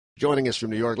joining us from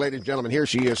New York. Ladies and gentlemen, here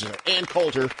she is, Ann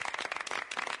Coulter.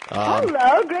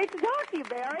 Hello, great to talk to you,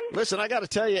 Barry. Listen, I got to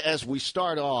tell you, as we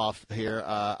start off here,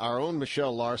 our own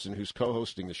Michelle Larson, who's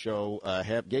co-hosting the show,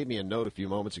 gave me a note a few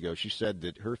moments ago. She said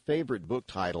that her favorite book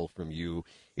title from you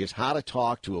is How to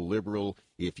Talk to a Liberal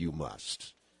If You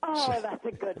Must. Oh, that's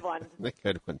a good one. A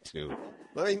good one, too.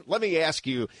 Let me ask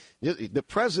you, the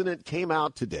president came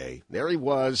out today. There he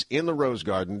was in the Rose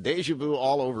Garden, deja vu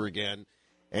all over again,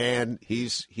 and he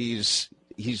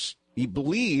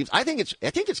believes. I think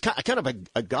it's kind of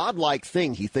a godlike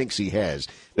thing he thinks he has,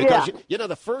 because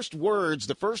the first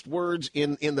words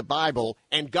in the Bible,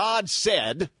 and God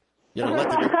said,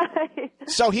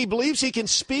 so he believes he can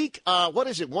speak. What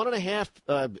is it?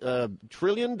 $1.5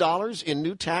 trillion in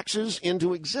new taxes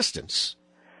into existence.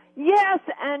 Yes,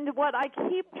 and what I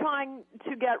keep trying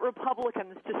to get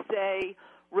Republicans to say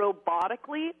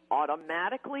robotically,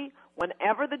 automatically,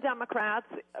 whenever the Democrats,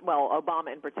 well,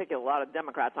 Obama in particular, a lot of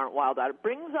Democrats aren't wild about it,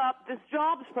 brings up this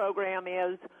jobs program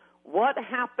is, what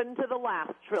happened to the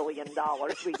last $1 trillion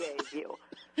we gave you?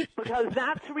 Because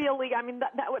that's really,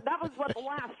 that was what the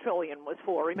last trillion was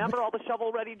for. Remember all the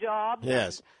shovel-ready jobs?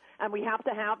 Yes. And we have to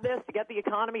have this to get the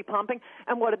economy pumping.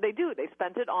 And what did they do? They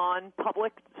spent it on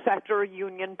public sector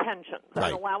union pensions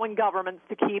and allowing governments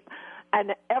to keep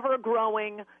an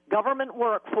ever-growing government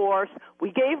workforce.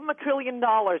 We gave them $1 trillion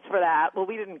for that. Well,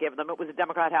 we didn't give them. It was a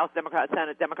Democrat House, Democrat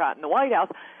Senate, Democrat in the White House.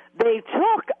 They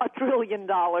took $1 trillion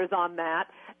on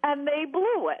that, and they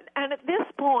blew it. And at this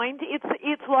point,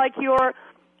 it's like your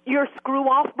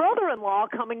screw-off brother-in-law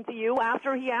coming to you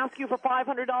after he asks you for $500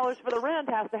 for the rent,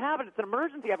 has to have it. It's an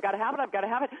emergency. I've got to have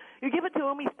it. You give it to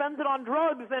him. He spends it on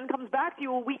drugs, then comes back to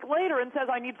you a week later and says,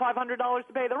 I need $500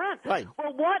 to pay the rent. Right.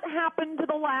 Well, what happened to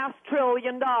the last $1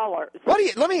 trillion?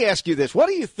 Let me ask you this. What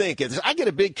do you think? I get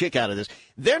a big kick out of this.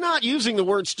 They're not using the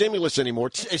word stimulus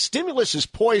anymore. Stimulus is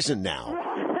poison now.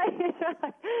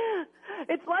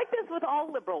 It's like this with all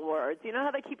liberal words. You know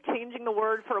how they keep changing the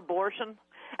word for abortion?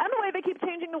 And the way they keep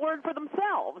changing the word for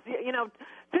themselves.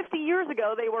 50 years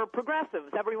ago, they were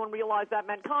progressives. Everyone realized that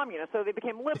meant communists, so they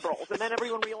became liberals. And then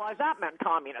everyone realized that meant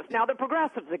communists. Now they're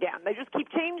progressives again. They just keep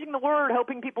changing the word,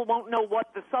 hoping people won't know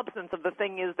what the substance of the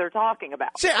thing is they're talking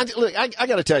about. See, look, I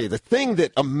got to tell you, the thing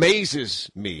that amazes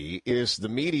me is the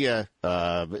media.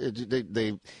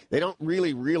 They don't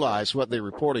really realize what they're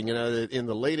reporting. In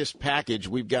the latest package,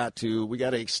 we got to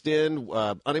extend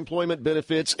unemployment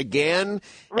benefits again,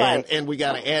 right. and we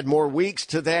got to add more weeks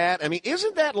to that. I mean,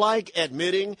 isn't that like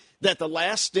admitting that the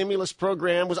last stimulus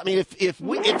program was? I mean, if it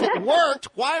worked,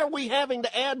 why are we having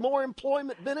to add more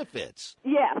employment benefits?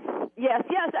 Yes,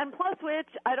 and plus which,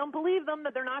 I don't believe them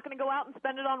that they're not going to go out and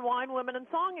spend it on wine, women, and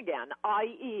song again,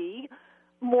 i.e.,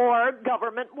 more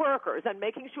government workers, and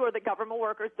making sure that government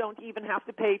workers don't even have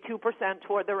to pay 2%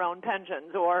 toward their own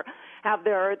pensions or have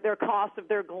their cost of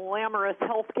their glamorous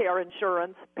health care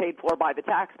insurance paid for by the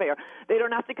taxpayer. They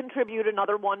don't have to contribute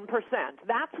another 1%.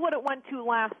 That's what it went to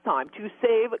last time, to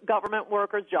save government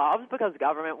workers' jobs, because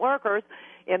government workers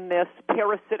in this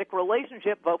parasitic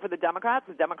relationship vote for the Democrats.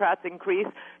 The Democrats increase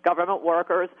government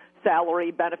workers'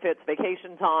 salary, benefits,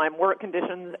 vacation time, work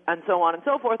conditions, and so on and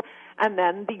so forth. And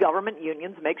then the government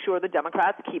unions make sure the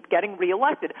Democrats keep getting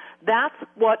reelected. That's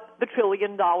what the $1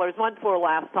 trillion went for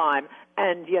last time.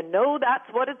 And that's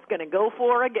what it's going to go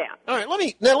for again. All right,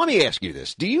 let me ask you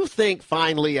this. Do you think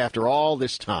finally, after all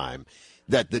this time,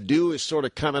 that the dew is sort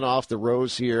of coming off the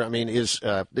rose here? I mean, is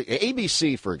the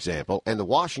ABC, for example, and the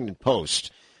Washington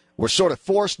Post were sort of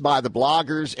forced by the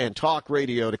bloggers and talk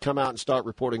radio to come out and start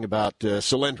reporting about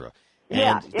Solyndra.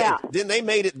 And then they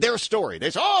made it their story.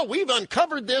 They said, we've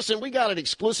uncovered this, and we got an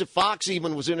exclusive. Fox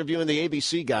even was interviewing the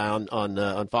ABC guy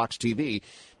on Fox TV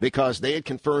because they had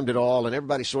confirmed it all, and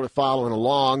everybody's sort of following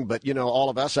along. But, all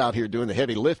of us out here doing the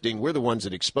heavy lifting, we're the ones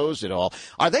that exposed it all.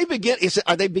 Are they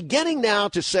beginning now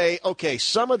to say, okay,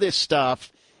 some of this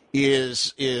stuff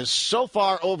is so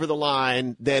far over the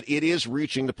line that it is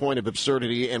reaching the point of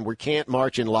absurdity, and we can't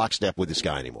march in lockstep with this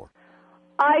guy anymore?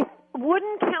 I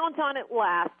wouldn't count on it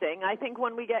lasting. I think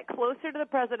when we get closer to the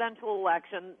presidential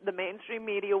election, the mainstream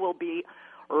media will be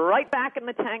right back in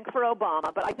the tank for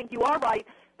Obama. But I think you are right.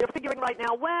 They're figuring right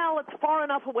now, well, it's far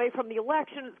enough away from the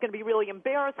election. It's going to be really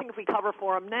embarrassing if we cover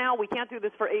for him now. We can't do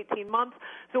this for 18 months.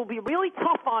 So it'll be really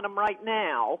tough on him right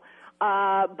now.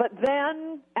 But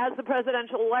then, as the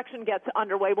presidential election gets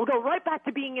underway, we'll go right back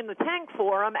to being in the tank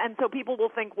for him, and so people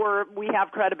will think we have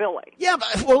credibility. Yeah,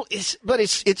 it's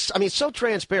so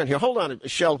transparent here. Hold on,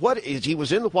 Michelle. He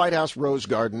was in the White House Rose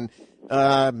Garden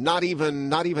Not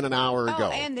even an hour ago.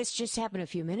 Oh, and this just happened a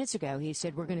few minutes ago. He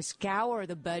said we're going to scour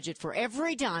the budget for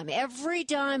every dime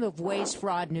of waste,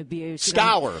 fraud, and abuse.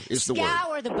 Scour is the word.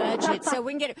 Scour the budget so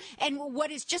we can get it. And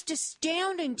what is just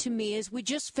astounding to me is we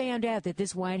just found out that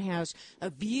this White House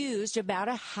abused about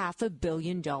 $500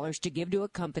 million to give to a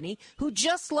company who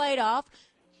just laid off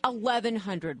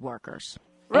 1,100 workers.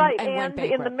 Right, and and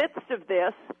in the midst of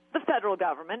this, the federal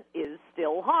government is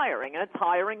still hiring, and it's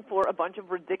hiring for a bunch of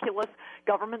ridiculous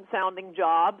government-sounding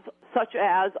jobs, such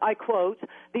as, I quote,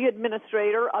 the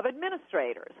administrator of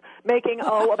administrators, making,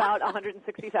 about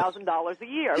 $160,000 a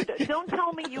year. Don't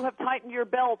tell me you have tightened your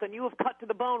belt and you have cut to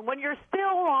the bone when you're still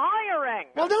hiring.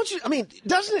 Well,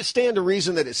 doesn't it stand to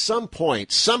reason that at some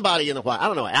point, somebody in the White, I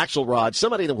don't know, Axelrod,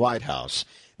 somebody in the White House,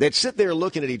 they'd sit there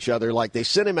looking at each other like they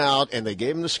sent him out and they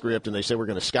gave him the script and they said, we're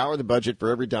going to scour the budget for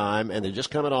every dime, and they're just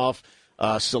coming off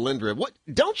Solyndra.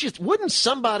 Wouldn't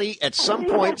somebody at some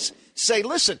point say,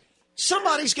 listen,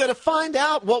 somebody's going to find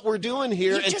out what we're doing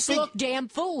here. You just look damn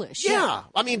foolish. Yeah.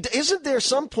 I mean, isn't there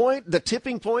some point, the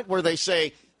tipping point, where they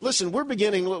say, listen, we're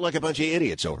beginning to look like a bunch of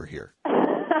idiots over here?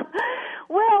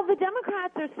 Well, the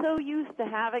Democrats are so used to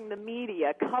having the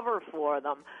media cover for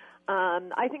them.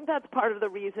 I think that's part of the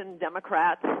reason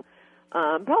Democrats,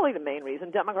 probably the main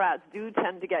reason, Democrats do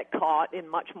tend to get caught in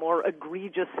much more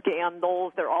egregious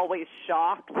scandals. They're always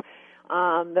shocked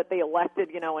that they elected,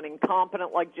 an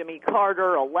incompetent like Jimmy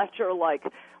Carter, a lecher like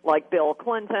Bill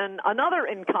Clinton, another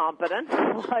incompetent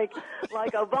like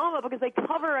Obama, because they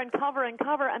cover and cover and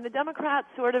cover, and the Democrats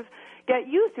sort of get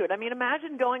used to it. I mean,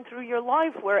 imagine going through your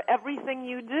life where everything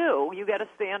you do, you get a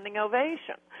standing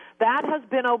ovation. That has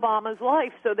been Obama's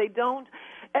life, so they don't.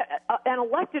 An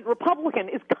elected Republican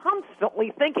is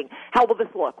constantly thinking, how will this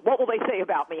look? What will they say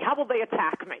about me? How will they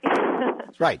attack me?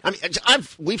 Right. I mean,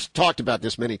 we've talked about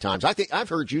this many times. I think I've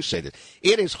heard you say that.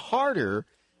 It is harder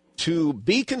to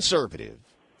be conservative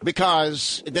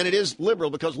than it is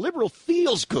liberal, because liberal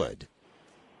feels good.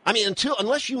 I mean,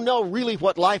 unless you know really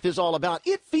what life is all about,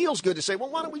 it feels good to say, well,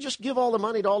 why don't we just give all the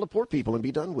money to all the poor people and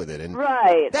be done with it? And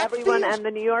right. Everyone, and the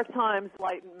New York Times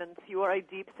enlightenments, you are a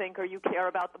deep thinker, you care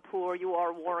about the poor, you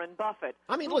are Warren Buffett.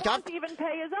 I mean, look, won't even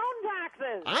pay his own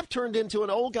taxes. I've turned into an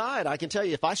old guy, and I can tell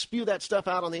you, if I spew that stuff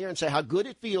out on the air and say how good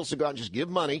it feels to go out and just give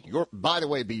money, by the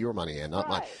way, it'd be your money, Ann, not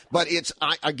mine. But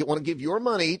I want to give your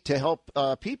money to help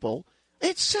people.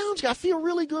 I feel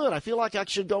really good. I feel like I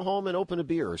should go home and open a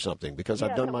beer or something because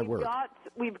I've done my work.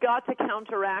 We've got to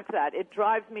counteract that. It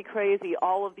drives me crazy,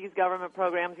 all of these government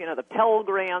programs, the Pell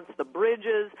Grants, the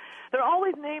bridges. They're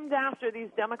always named after these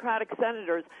Democratic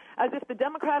senators, as if the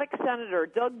Democratic senator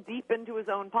dug deep into his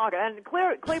own pocket. And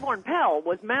Claiborne Pell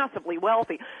was massively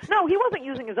wealthy. No, he wasn't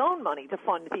using his own money to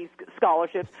fund these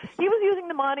scholarships. He was using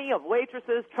the money of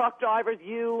waitresses, truck drivers,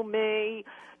 you, me.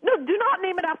 No, do not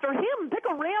name it after him. Pick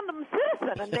a random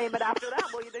citizen and name it after that.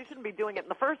 Well, they shouldn't be doing it in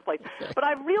the first place. But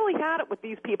I've really had it with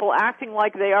these people acting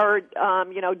like they are,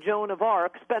 Joan of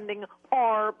Arc, spending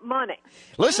our money.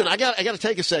 Listen, I got to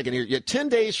take a second here. 10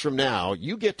 days from now,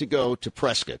 you get to go to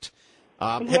Prescott.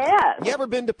 Yes. Have you ever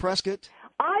been to Prescott?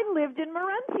 I lived in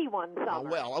Morenci one summer. Oh,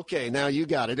 well, okay, now you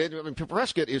got it.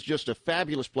 Prescott is just a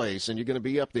fabulous place, and you're going to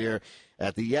be up there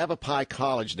at the Yavapai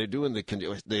College. They're doing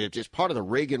it's part of the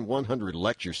Reagan 100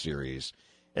 lecture series.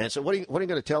 And so what are you going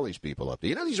to tell these people up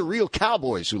there? These are real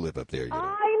cowboys who live up there.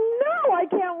 I know. I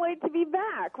can't wait to be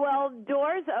back. Well,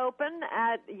 doors open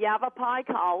at Yavapai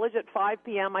College at 5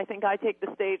 p.m. I think I take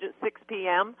the stage at 6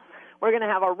 p.m. We're going to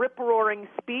have a rip-roaring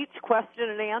speech, question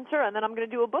and answer, and then I'm going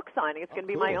to do a book signing. It's going to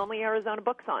be my only Arizona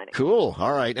book signing. Cool.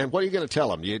 All right. And what are you going to tell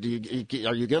them? Are you going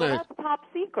to... Well, that's top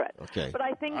secret. Okay. But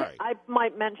I think I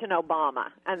might mention Obama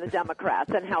and the Democrats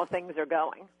and how things are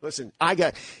going. Listen, I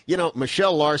got...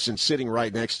 Michelle Larson sitting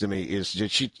right next to me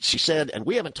she said, and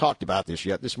we haven't talked about this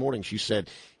yet. This morning she said,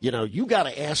 you got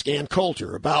to ask Ann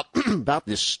Coulter about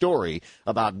this story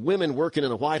about women working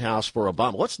in the White House for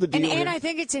Obama. What's the deal? And I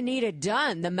think it's Anita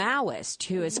Dunn, the Maoist,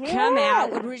 who has come out.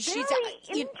 She's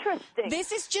interesting.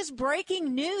 This is just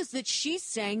breaking news that she's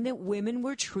saying that women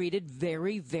were treated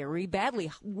very, very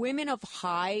badly. Women of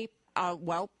high,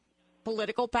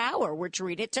 political power were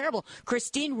treated terrible.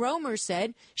 Christine Romer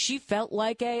said she felt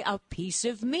like a piece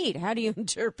of meat. How do you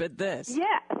interpret this?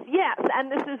 Yes, and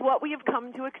this is what we have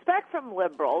come to expect from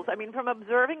liberals. I mean, from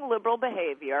observing liberal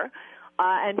behavior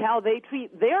and how they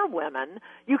treat their women,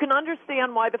 you can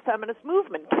understand why the feminist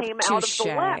movement came out of the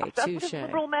left. That's because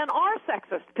liberal men are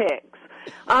sexist pigs.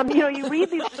 You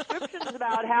read these descriptions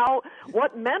about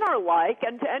what men are like,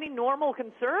 and to any normal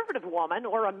conservative woman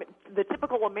or the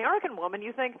typical American woman,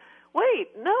 you think, wait,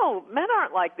 no, men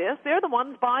aren't like this. They're the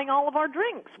ones buying all of our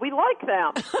drinks. We like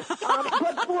them.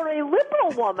 But for a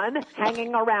liberal woman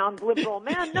hanging around liberal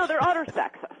men, no, they're utter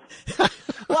sexist.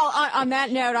 Well, on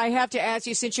that note, I have to ask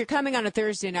you, since you're coming on a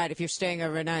Thursday night, if you're staying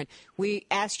overnight, we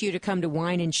asked you to come to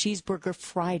Wine and Cheeseburger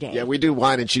Friday. Yeah, we do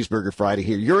Wine and Cheeseburger Friday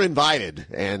here. You're invited.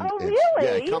 And oh,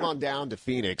 really? Yeah, come on down to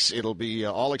Phoenix. It'll be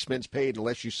all expense paid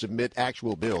unless you submit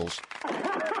actual bills.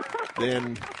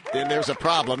 Then there's a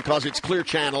problem because it's Clear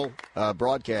Channel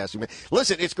broadcasting.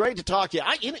 Listen, it's great to talk to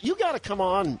you. You got to come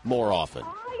on more often.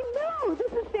 I know.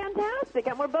 This is fantastic.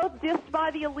 And we're both dissed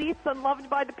by the elites and loved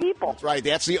by the people. That's right.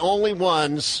 That's the only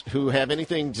ones who have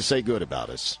anything to say good about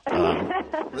us.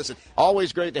 Listen,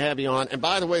 always great to have you on. And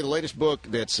by the way, the latest book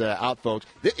that's out, folks,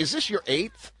 is this your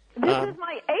 8th? This is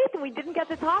my 8th, and we didn't get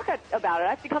to talk about it. I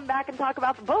have to come back and talk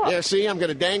about the book. Yeah, see, I'm going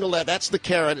to dangle that. That's the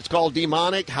carrot. It's called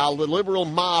Demonic, How the Liberal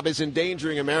Mob is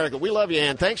Endangering America. We love you,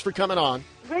 Ann. Thanks for coming on.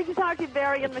 Great to talk to you,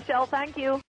 Barry and Michelle. Thank you.